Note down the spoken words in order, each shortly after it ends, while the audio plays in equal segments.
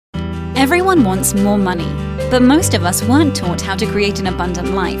Everyone wants more money, but most of us weren't taught how to create an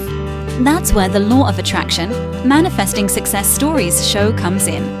abundant life. That's where the law of attraction, manifesting success stories show comes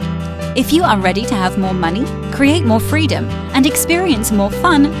in. If you are ready to have more money, create more freedom, and experience more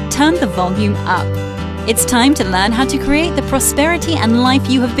fun, turn the volume up. It's time to learn how to create the prosperity and life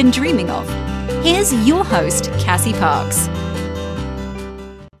you have been dreaming of. Here's your host, Cassie Parks.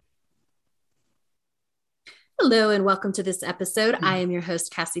 Hello and welcome to this episode. I am your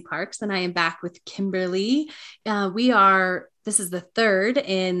host, Cassie Parks, and I am back with Kimberly. This is the third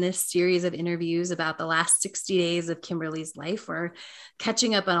in this series of interviews about the last 60 days of Kimberly's life. We're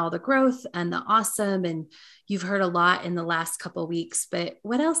catching up on all the growth and the awesome, and you've heard a lot in the last couple of weeks, but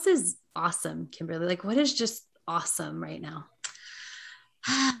what else is awesome, Kimberly? Like, what is just awesome right now?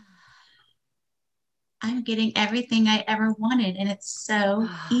 I'm getting everything I ever wanted, and it's so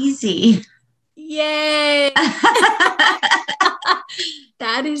easy. Yay!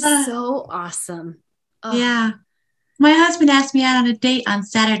 That is so awesome. Oh. Yeah. My husband asked me out on a date on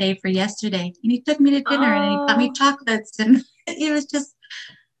Saturday for yesterday, and he took me to dinner and he bought me chocolates, and it was just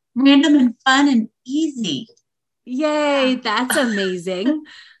random and fun and easy. Yay. That's amazing.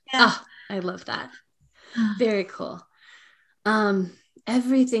 Yeah. Oh, I love that. Very cool.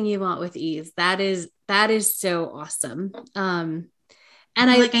 Everything you want with ease. That is so awesome. And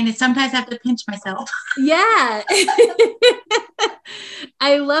I sometimes have to pinch myself. Yeah.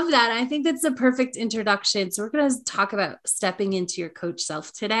 I love that. I think that's a perfect introduction. So we're going to talk about stepping into your coach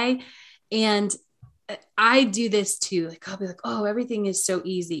self today. And I do this too. Like, I'll be like, oh, everything is so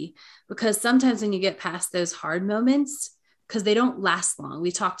easy, because sometimes when you get past those hard moments, because they don't last long.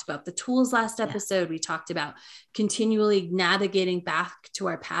 We talked about the tools last episode. We talked about continually navigating back to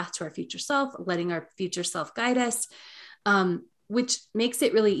our path, to our future self, letting our future self guide us. Which makes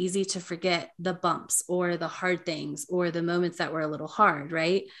it really easy to forget the bumps or the hard things or the moments that were a little hard,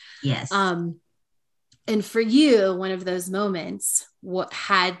 right? Yes. And for you, one of those moments what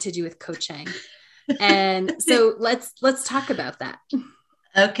had to do with coaching. And so let's talk about that.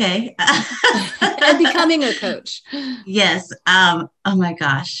 Okay. And becoming a coach. Yes. Oh my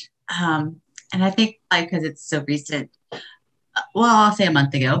gosh. And I think because it's so recent, well, I'll say a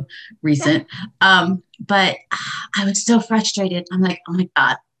month ago, recent. But I was so frustrated. I'm like, oh my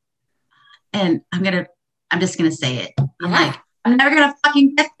God. And I'm just going to say it. I'm like, I'm never going to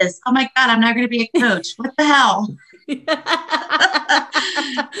fucking get this. Oh my God, I'm never going to be a coach. What the hell? And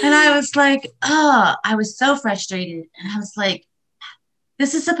I was like, I was so frustrated. And I was like,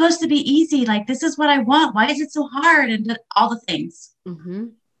 this is supposed to be easy. Like, this is what I want. Why is it so hard? And all the things. Mm-hmm.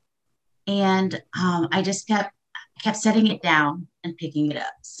 And I just kept setting it down and picking it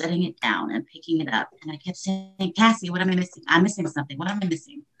up, setting it down and picking it up. And I kept saying, Cassie, what am I missing? I'm missing something. What am I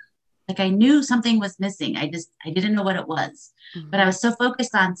missing? Like, I knew something was missing. I didn't know what it was, but I was so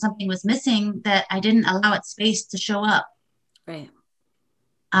focused on something was missing that I didn't allow it space to show up. Right.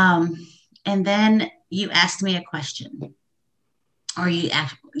 And then you asked me a question, or it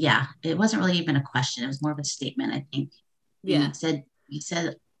wasn't really even a question. It was more of a statement, I think. Yeah. You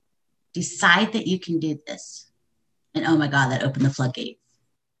said, decide that you can do this. And oh my God, that opened the floodgates.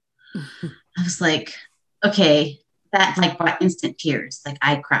 I was like, okay, that like brought instant tears. Like,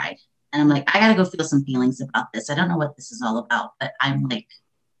 I cried, and I'm like, I got to go feel some feelings about this. I don't know what this is all about, but I'm like,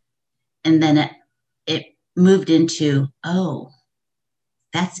 and then it moved into, oh,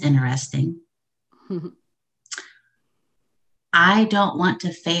 that's interesting. I don't want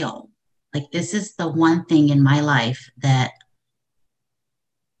to fail. Like, this is the one thing in my life that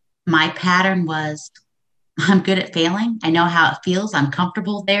my pattern was, I'm good at failing. I know how it feels. I'm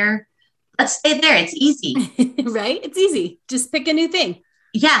comfortable there. Let's stay there. It's easy. Right? It's easy. Just pick a new thing.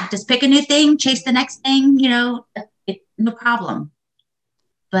 Yeah. Just pick a new thing, chase the next thing, no problem.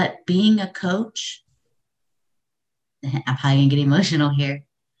 But being a coach, I'm probably going to get emotional here.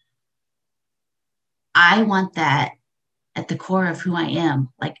 I want that at the core of who I am.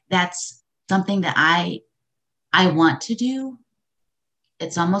 Like, that's something that I want to do.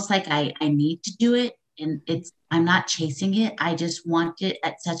 It's almost like I need to do it. And I'm not chasing it. I just want it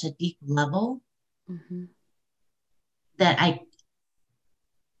at such a deep level that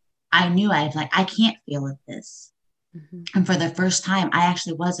I knew I can't fail at this. And for the first time, I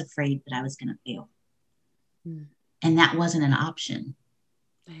actually was afraid that I was going to fail. And that wasn't an option.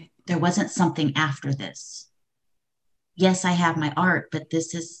 Right. There wasn't something after this. Yes, I have my art, but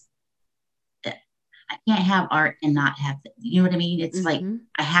I can't have art and not have it. You know what I mean? It's like,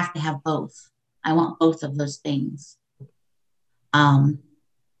 I have to have both. I want both of those things. And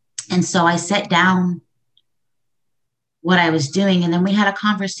so I set down what I was doing, and then we had a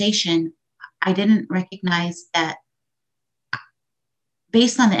conversation. I didn't recognize that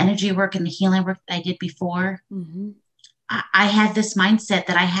based on the energy work and the healing work that I did before, I had this mindset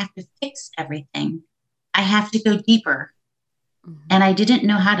that I have to fix everything. I have to go deeper. And I didn't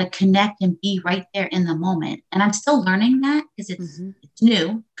know how to connect and be right there in the moment. And I'm still learning that because it's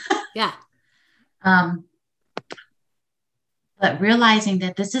new. Yeah. But realizing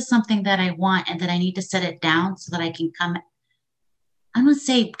that this is something that I want and that I need to set it down so that I can I'm going to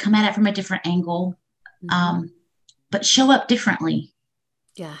say come at it from a different angle, but show up differently.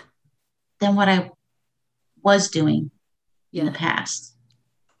 Yeah. Than what I was doing in the past.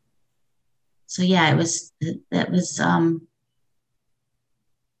 So yeah, there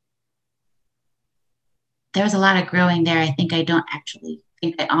was a lot of growing there. I think I don't actually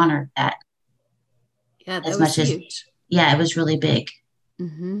think I honored that. Yeah, that was huge. It was really big.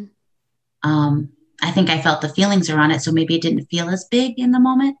 I think I felt the feelings around it, so maybe it didn't feel as big in the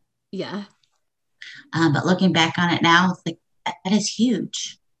moment. Yeah. But looking back on it now, it's like that is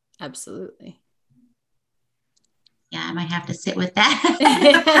huge. Absolutely. Yeah, I might have to sit with that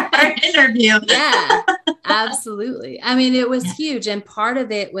for our interview. Yeah, absolutely. I mean, it was huge. And part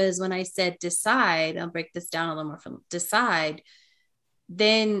of it was when I said decide, I'll break this down a little more from decide,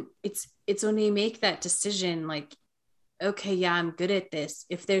 then it's when you make that decision, like, okay, yeah, I'm good at this.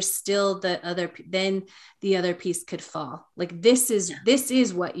 If there's still then the other piece could fall. Like this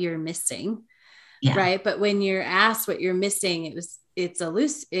is what you're missing. Yeah. Right. But when you're asked what you're missing,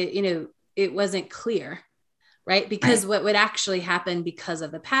 it wasn't clear. Right. Because what would actually happen because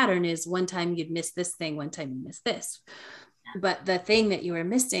of the pattern is one time you'd miss this thing, one time you miss this. But the thing that you were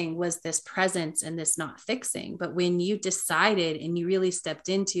missing was this presence and this not fixing. But when you decided and you really stepped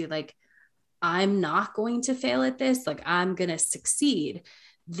into like, I'm not going to fail at this, like I'm going to succeed,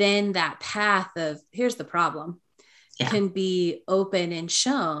 then that path of here's the problem can be open and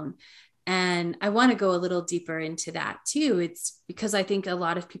shown. And I want to go a little deeper into that too. It's because I think a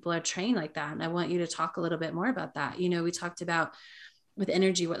lot of people are trained like that. And I want you to talk a little bit more about that. We talked about with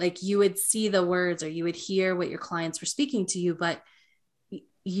energy, what like you would see the words or you would hear what your clients were speaking to you, but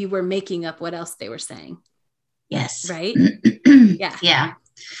you were making up what else they were saying. Yes. Right. Yeah.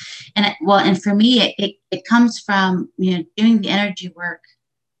 And for me, it comes from, doing the energy work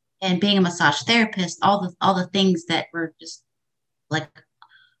and being a massage therapist, all the things that were just like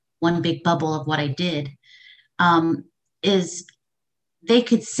one big bubble of what I did, is they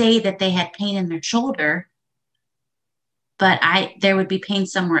could say that they had pain in their shoulder, but there would be pain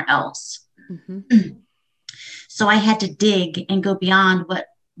somewhere else. So I had to dig and go beyond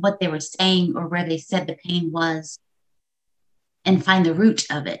what they were saying or where they said the pain was and find the root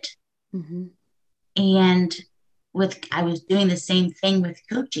of it. And I was doing the same thing with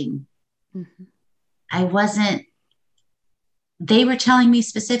coaching. They were telling me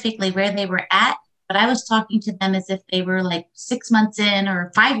specifically where they were at, but I was talking to them as if they were like 6 months in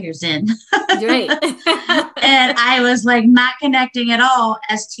or 5 years in. Right. And I was like not connecting at all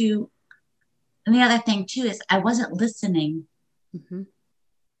as to, and the other thing too is I wasn't listening.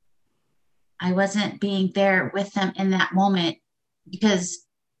 I wasn't being there with them in that moment, because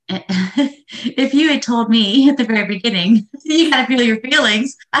if you had told me at the very beginning, you got to feel your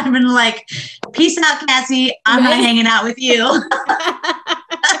feelings, I'd have been like, peace out, Cassie. I'm not hanging out with you.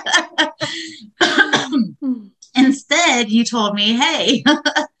 Instead, you told me, hey,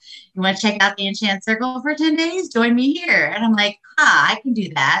 you want to check out the Enchant Circle for 10 days? Join me here. And I'm like, I can do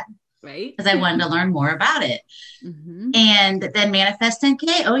that. Right. Because I wanted to learn more about it. And then Manifest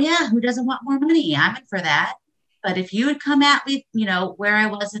 10K. Oh, yeah. Who doesn't want more money? I'm in for that. But if you had come at me, where I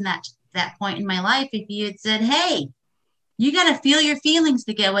was in that point in my life, if you had said, hey, you got to feel your feelings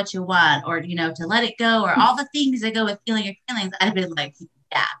to get what you want, or, to let it go, or all the things that go with feeling your feelings, I'd have been like,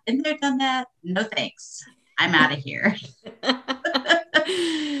 yeah, been there, done that. No, thanks. I'm out of here.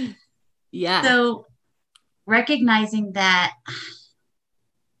 Yeah. So recognizing that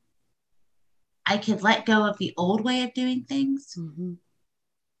I could let go of the old way of doing things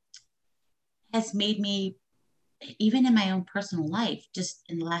has made me, even in my own personal life, just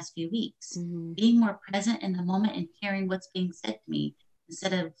in the last few weeks, being more present in the moment and hearing what's being said to me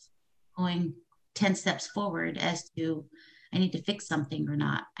instead of going 10 steps forward as to I need to fix something or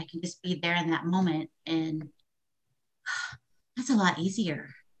not. I can just be there in that moment, and that's a lot easier.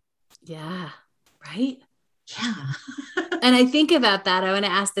 Yeah. Right. Yeah. And I think about that. I want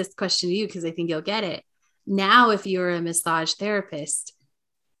to ask this question to you because I think you'll get it. Now, if you're a massage therapist,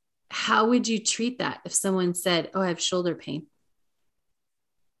 how would you treat that if someone said, oh, I have shoulder pain?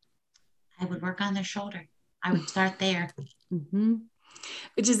 I would work on their shoulder. I would start there.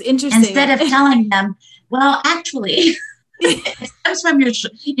 Which is interesting. Instead of telling them, well, actually, It stems from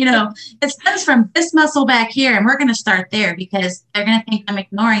it stems from this muscle back here. And we're going to start there because they're going to think I'm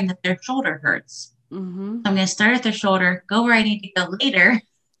ignoring that their shoulder hurts. Mm-hmm. So I'm going to start at their shoulder, go where I need to go later.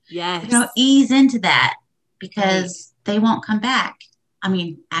 Yes. Ease into that because they won't come back. I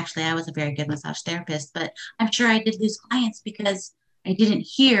mean, actually, I was a very good massage therapist, but I'm sure I did lose clients because I didn't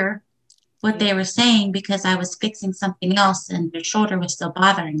hear what they were saying because I was fixing something else and their shoulder was still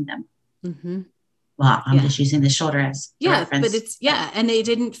bothering them. Mm-hmm. Well, I'm just using the shoulder as reference. But it's and they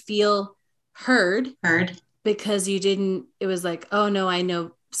didn't feel heard because you didn't. It was like, oh no, I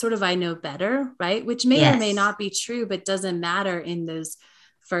know better, right? Which may or may not be true, but doesn't matter in those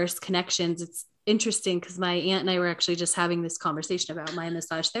first connections. It's interesting because my aunt and I were actually just having this conversation about my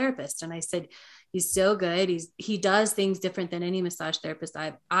massage therapist, and I said, he's so good. He does things different than any massage therapist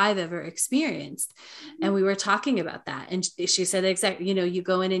I've ever experienced. And we were talking about that. And she said, exactly, you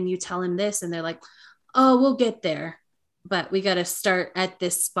go in and you tell him this and they're like, oh, we'll get there, but we got to start at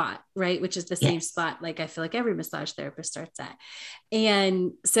this spot, right? Which is the same spot. Like, I feel like every massage therapist starts at.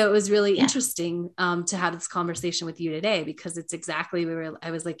 And so it was really interesting to have this conversation with you today, because it's exactly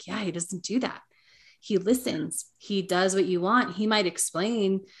I was like, yeah, he doesn't do that. He listens. He does what you want. He might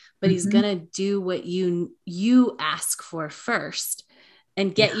explain, but he's going to do what you ask for first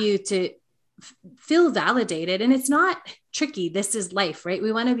and get you to feel validated. And it's not tricky. This is life, right?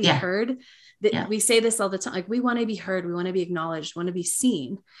 We want to be heard. We say this all the time. Like, we want to be heard. We want to be acknowledged, want to be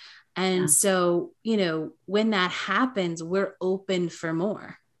seen. And so, when that happens, we're open for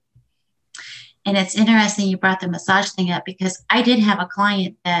more. And it's interesting you brought the massage thing up, because I did have a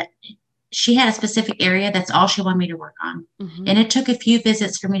client that she had a specific area. That's all she wanted me to work on. Mm-hmm. And it took a few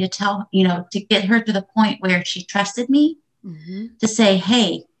visits for me to tell, to get her to the point where she trusted me to say,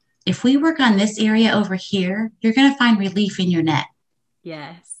 hey, if we work on this area over here, you're going to find relief in your neck.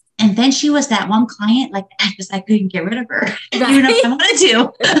 Yes. And then she was that one client, like, I couldn't get rid of her. Right. Even if I wanted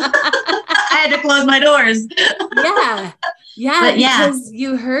to. I had to close my doors. Yeah. Because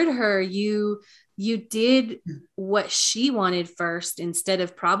you heard her. You did what she wanted first, instead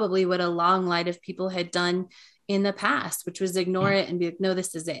of probably what a long line of people had done in the past, which was ignore it and be like, no,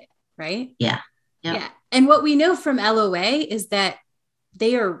 this is it. Right. Yeah. And what we know from LOA is that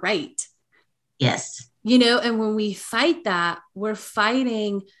they are right. Yes. And when we fight that, we're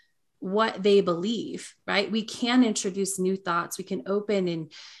fighting what they believe, right? We can introduce new thoughts. We can open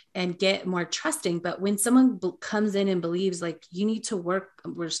and get more trusting. But when someone comes in and believes, like, you need to work,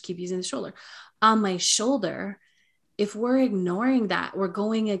 we'll just keep using the shoulder, on my shoulder, if we're ignoring that, we're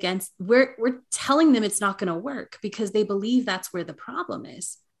going against, we're telling them it's not going to work because they believe that's where the problem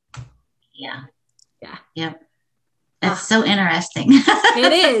is. Yeah. Yep. That's so interesting.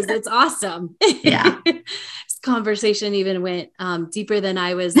 It is. It's awesome. Yeah. This conversation even went deeper than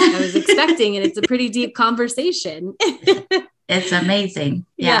I was expecting, and it's a pretty deep conversation. It's amazing.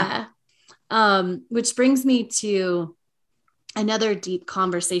 Yeah. Which brings me to another deep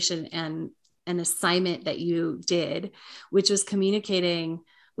conversation and an assignment that you did, which was communicating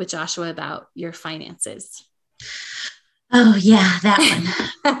with Joshua about your finances. Oh yeah, that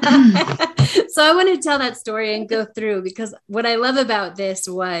one. So I want to tell that story and go through, because what I love about this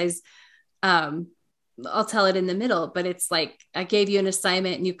was, I'll tell it in the middle, but it's like, I gave you an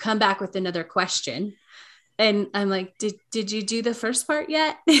assignment and you come back with another question. And I'm like, did you do the first part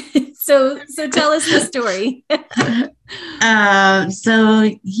yet? So tell us the story.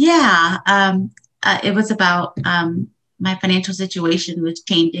 It was about, my financial situation was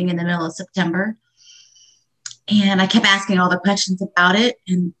changing in the middle of September. And I kept asking all the questions about it,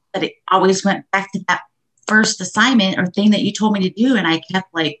 but it always went back to that first assignment or thing that you told me to do. And I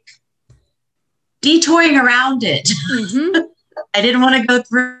kept like detouring around it. Mm-hmm. I didn't want to go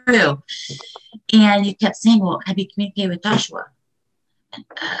through. And you kept saying, well, have you communicated with Joshua? And,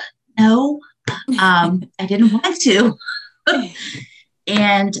 no, I didn't want to.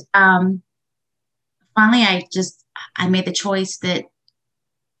 And finally, I made the choice that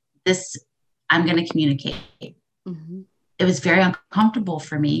I'm going to communicate. Mm-hmm. It was very uncomfortable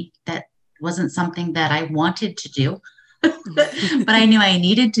for me. That wasn't something that I wanted to do, but I knew I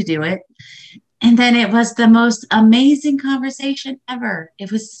needed to do it. And then it was the most amazing conversation ever.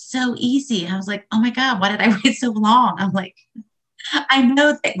 It was so easy. I was like, oh my God, why did I wait so long? I'm like, I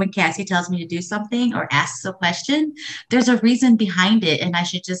know that when Cassie tells me to do something or asks a question, there's a reason behind it. And I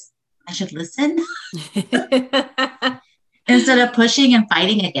should listen instead of pushing and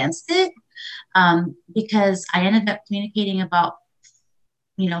fighting against it. Because I ended up communicating about,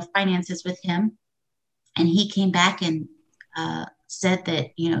 finances with him, and he came back and said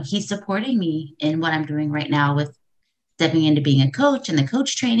that, he's supporting me in what I'm doing right now with stepping into being a coach and the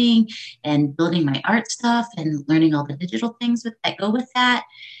coach training and building my art stuff and learning all the digital things that go with that.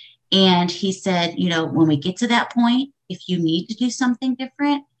 And he said, you know, when we get to that point, if you need to do something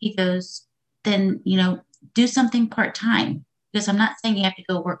different, he goes, then, you know, do something part-time, because I'm not saying you have to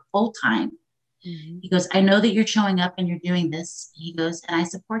go work full-time. Mm-hmm. He goes, I know that you're showing up and you're doing this. He goes, and I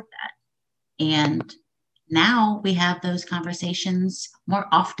support that. And now we have those conversations more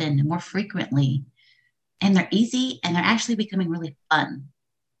often and more frequently, and they're easy and they're actually becoming really fun.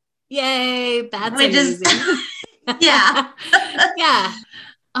 Yay. That's amazing. Yeah. Yeah.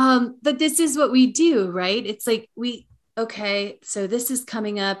 But this is what we do, right? It's like okay, so this is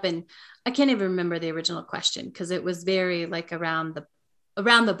coming up, and I can't even remember the original question because it was very like around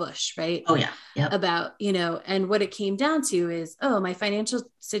the bush, right? Oh yeah. Yep. About, you know, and what it came down to is, oh, my financial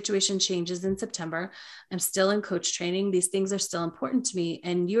situation changes in September. I'm still in coach training. These things are still important to me.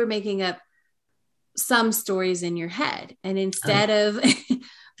 And you were making up some stories in your head. And instead of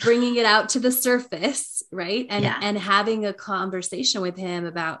bringing it out to the surface, right? And having a conversation with him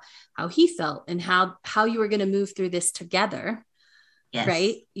about how he felt and how you were going to move through this together. Yes.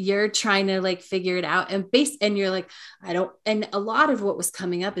 Right. You're trying to like figure it out and you're like, and a lot of what was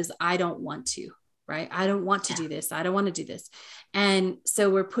coming up is, I don't want to, right? I don't want to do this. I don't want to do this. And so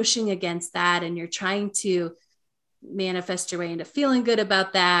we're pushing against that, and you're trying to manifest your way into feeling good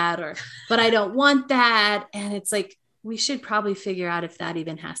about that, but I don't want that. And it's like, we should probably figure out if that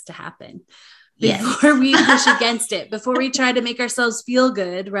even has to happen before we push against it, before we try to make ourselves feel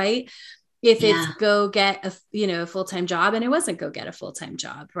good. Right. If it's go get a full-time job, and it wasn't go get a full-time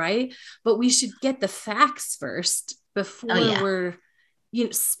job. Right. But we should get the facts first before we're,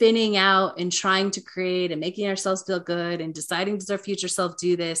 spinning out and trying to create and making ourselves feel good and deciding, does our future self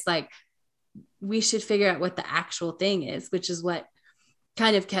do this? Like, we should figure out what the actual thing is, which is what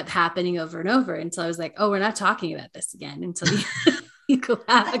kind of kept happening over and over until I was like, oh, we're not talking about this again until you go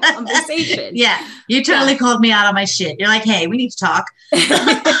have a conversation. Yeah. You totally called me out on my shit. You're like, hey, we need to talk.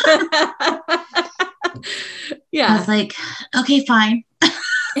 Yeah. I was like, okay, fine.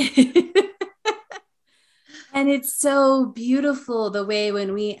 And it's so beautiful the way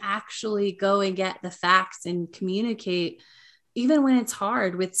when we actually go and get the facts and communicate, even when it's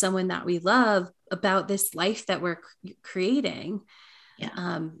hard, with someone that we love about this life that we're creating.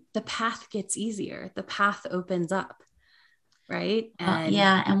 The path gets easier. The path opens up. Right. And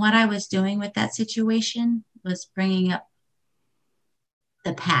and what I was doing with that situation was bringing up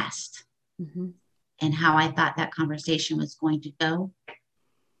the past and how I thought that conversation was going to go.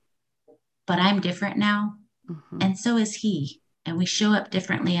 But I'm different now. And so is he. And we show up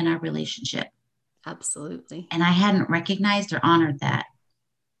differently in our relationship. Absolutely. And I hadn't recognized or honored that.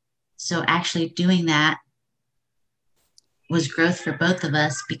 So actually doing that was growth for both of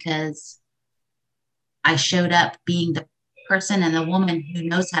us, because I showed up being the person and the woman who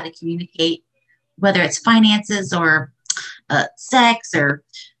knows how to communicate, whether it's finances or sex or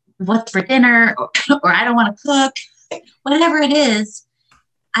what's for dinner or I don't want to cook, whatever it is.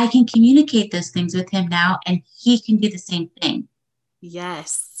 I can communicate those things with him now, and he can do the same thing.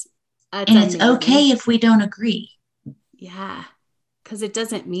 Yes. And it's okay if we don't agree. Yeah. Because it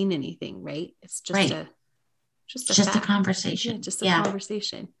doesn't mean anything, right? It's just just a conversation. Yeah, just a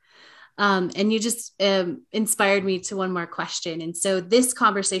conversation. And you just inspired me to one more question. And so this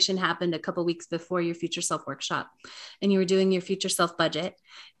conversation happened a couple of weeks before your Future Self workshop, and you were doing your Future Self budget,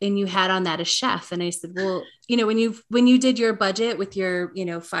 and you had on that a chef. And I said, well, when you did your budget with your,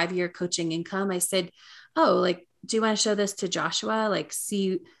 5-year coaching income, I said, oh, like, do you want to show this to Joshua? Like,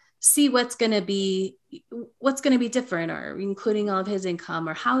 see what's going to be different, or including all of his income,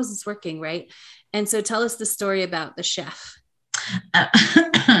 or how is this working? Right. And so tell us the story about the chef.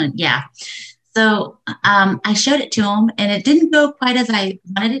 Yeah. So I showed it to him, and it didn't go quite as I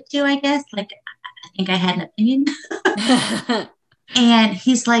wanted it to, I guess. Like, I think I had an opinion. And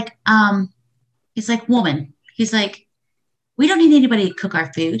he's like, woman, he's like, we don't need anybody to cook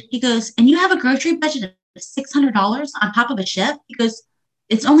our food. He goes, and you have a grocery budget of $600 on top of a chef? He goes,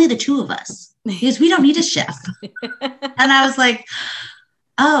 it's only the two of us. He goes, we don't need a chef. And I was like,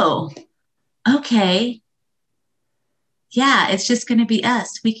 oh, okay. Yeah, it's just going to be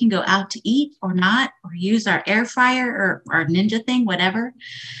us. We can go out to eat or not, or use our air fryer or our Ninja thing, whatever.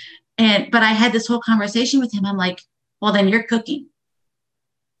 But I had this whole conversation with him. I'm like, well, then you're cooking.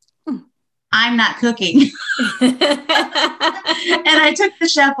 I'm not cooking. And I took the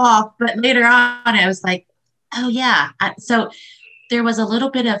chef off, but later on I was like, oh yeah. So there was a little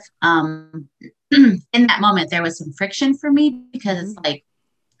bit of, in that moment, there was some friction for me, because it's like,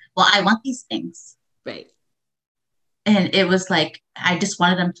 well, I want these things. Right. And it was like, I just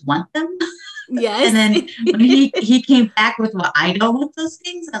wanted them to want them. Yes. And then when he came back with, well, I don't want those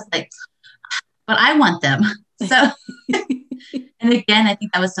things, I was like, but I want them. So, and again, I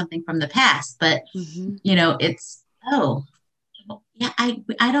think that was something from the past, but it's, yeah,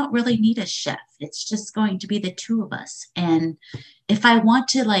 I don't really need a chef. It's just going to be the two of us. And if I want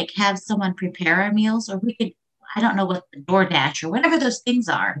to like have someone prepare our meals, or we could, I don't know what the DoorDash or whatever those things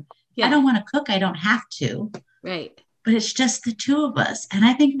are. Yeah. I don't want to cook. I don't have to. Right. But it's just the two of us. And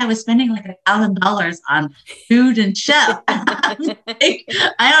I think I was spending like $1,000 on food and chef. I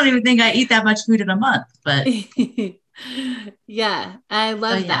don't even think I eat that much food in a month, but. Yeah, I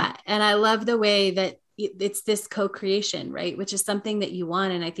love that. And I love the way that it's this co-creation, right? Which is something that you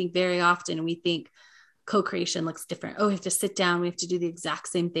want. And I think very often we think co-creation looks different. Oh, we have to sit down. We have to do the exact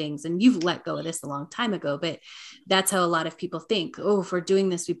same things. And you've let go of this a long time ago, but that's how a lot of people think. Oh, if we're doing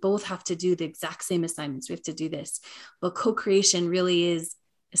this, we both have to do the exact same assignments. We have to do this. But co-creation really is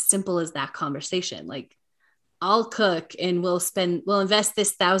as simple as that conversation. Like, I'll cook and we'll invest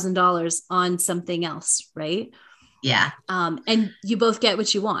this $1,000 on something else. Right. Yeah. And you both get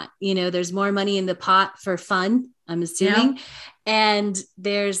what you want. There's more money in the pot for fun, I'm assuming. Yeah. And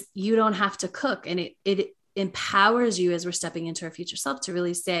you don't have to cook, and it empowers you as we're stepping into our future self to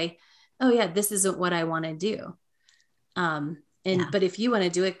really say, oh yeah, this isn't what I want to do. But if you want to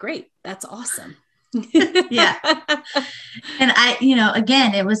do it, great. That's awesome. Yeah. And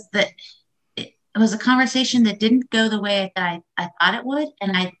again, it was a conversation that didn't go the way that I thought it would.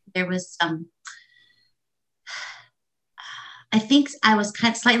 And there was some, I think I was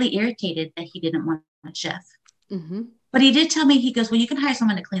kind of slightly irritated that he didn't want a chef. Mm-hmm. But he did tell me, he goes, well, you can hire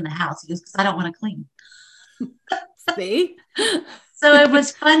someone to clean the house. He goes, because I don't want to clean. See? So it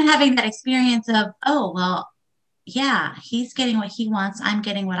was fun having that experience of, oh, well, yeah, he's getting what he wants. I'm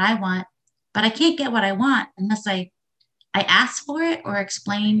getting what I want. But I can't get what I want unless I ask for it or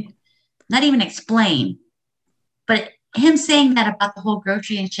explain, not even explain. But him saying that about the whole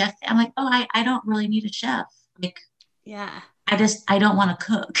grocery and chef, I'm like, oh, I don't really need a chef. Like, yeah. I don't want to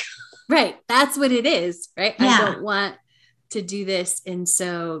cook. Right. That's what it is. Right. Yeah. I don't want to do this. And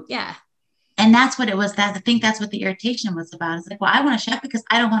so, yeah. And that's what it was. I think that's what the irritation was about. It's like, well, I want a chef because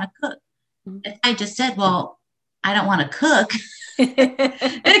I don't want to cook. Mm-hmm. If I just said, well, I don't want to cook, it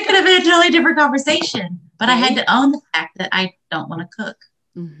could have been a totally different conversation. But right. I had to own the fact that I don't want to cook,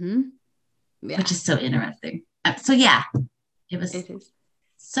 which is so interesting. So yeah, it is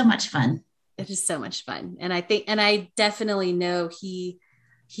so much fun. It is so much fun. And I definitely know he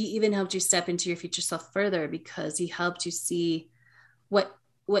even helped you step into your future self further, because he helped you see what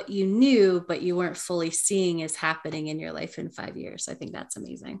you knew, but you weren't fully seeing is happening in your life in 5 years. I think that's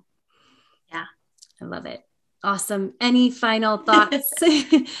amazing. Yeah. I love it. Awesome. Any final thoughts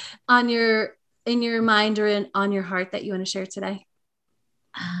in your mind or on your heart that you want to share today?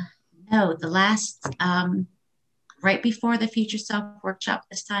 No, the last, right before the Future Self workshop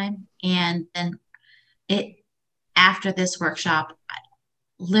this time. And then after this workshop,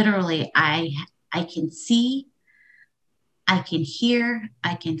 literally I can see, I can hear,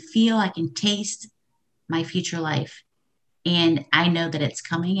 I can feel, I can taste my future life. And I know that it's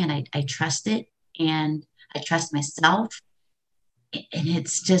coming, and I trust it, and I trust myself. And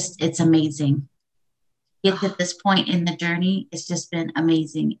it's amazing. It's at this point in the journey, it's just been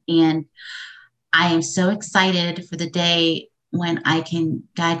amazing. And I am so excited for the day when I can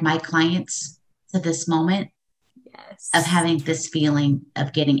guide my clients to this moment of having this feeling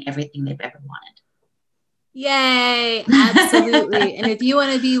of getting everything they've ever wanted. Yay. Absolutely. And if you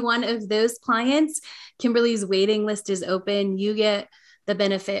want to be one of those clients, Kimberly's waiting list is open. You get the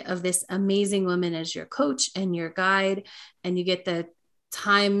benefit of this amazing woman as your coach and your guide, and you get the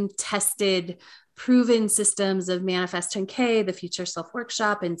time-tested, proven systems of Manifest 10K, the Future Self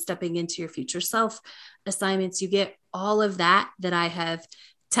Workshop, and stepping into your future self assignments. You get all of that I have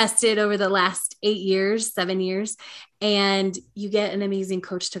tested over the last 7 years, and you get an amazing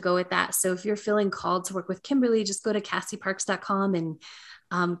coach to go with that. So if you're feeling called to work with Kimberly, just go to CassieParks.com and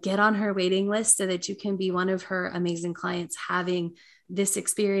get on her waiting list so that you can be one of her amazing clients having this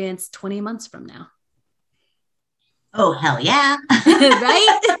experience 20 months from now. Oh, hell yeah.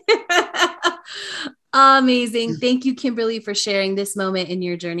 Right? Amazing. Thank you, Kimberly, for sharing this moment in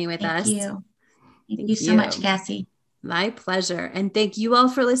your journey with us. Thank you so much, Cassie. My pleasure. And thank you all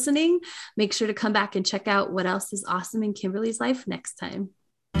for listening. Make sure to come back and check out what else is awesome in Kimberly's life next time.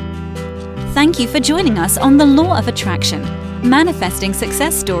 Thank you for joining us on the Law of Attraction, Manifesting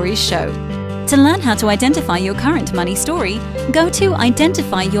Success Stories show. To learn how to identify your current money story, go to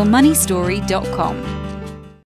identifyyourmoneystory.com.